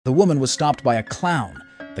the woman was stopped by a clown.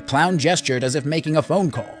 The clown gestured as if making a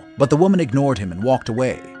phone call, but the woman ignored him and walked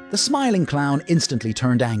away. The smiling clown instantly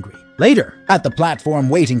turned angry. Later, at the platform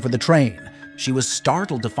waiting for the train, she was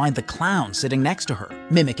startled to find the clown sitting next to her,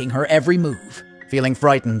 mimicking her every move. Feeling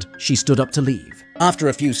frightened, she stood up to leave. After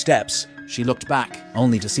a few steps, she looked back,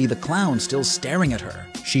 only to see the clown still staring at her.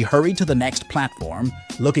 She hurried to the next platform,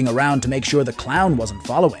 looking around to make sure the clown wasn't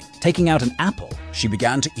following. Taking out an apple, she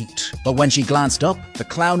began to eat. But when she glanced up, the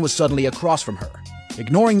clown was suddenly across from her.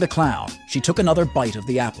 Ignoring the clown, she took another bite of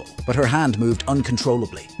the apple, but her hand moved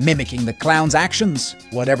uncontrollably, mimicking the clown's actions.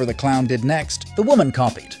 Whatever the clown did next, the woman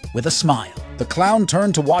copied, with a smile. The clown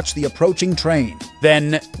turned to watch the approaching train.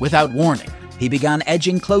 Then, without warning, he began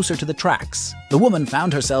edging closer to the tracks. The woman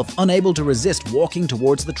found herself unable to resist walking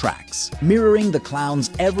towards the tracks, mirroring the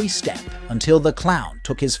clown's every step until the clown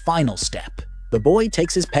took his final step. The boy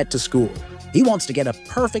takes his pet to school. He wants to get a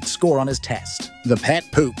perfect score on his test. The pet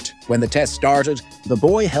pooped. When the test started, the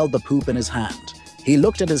boy held the poop in his hand. He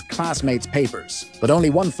looked at his classmates' papers, but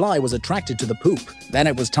only one fly was attracted to the poop. Then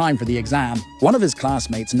it was time for the exam. One of his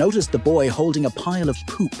classmates noticed the boy holding a pile of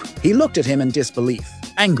poop. He looked at him in disbelief.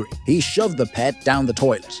 Angry, he shoved the pet down the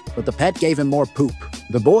toilet, but the pet gave him more poop.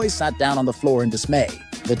 The boy sat down on the floor in dismay.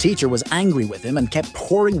 The teacher was angry with him and kept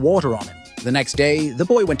pouring water on him. The next day, the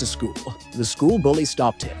boy went to school. The school bully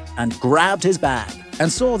stopped him and grabbed his bag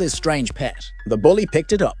and saw this strange pet. The bully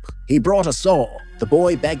picked it up. He brought a saw. The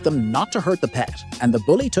boy begged them not to hurt the pet, and the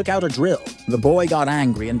bully took out a drill. The boy got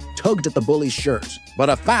angry and tugged at the bully's shirt, but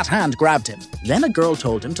a fat hand grabbed him. Then a girl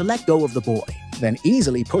told him to let go of the boy, then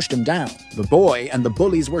easily pushed him down. The boy and the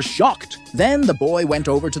bullies were shocked. Then the boy went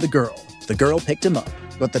over to the girl. The girl picked him up,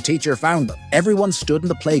 but the teacher found them. Everyone stood in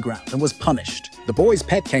the playground and was punished. The boy's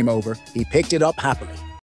pet came over. He picked it up happily.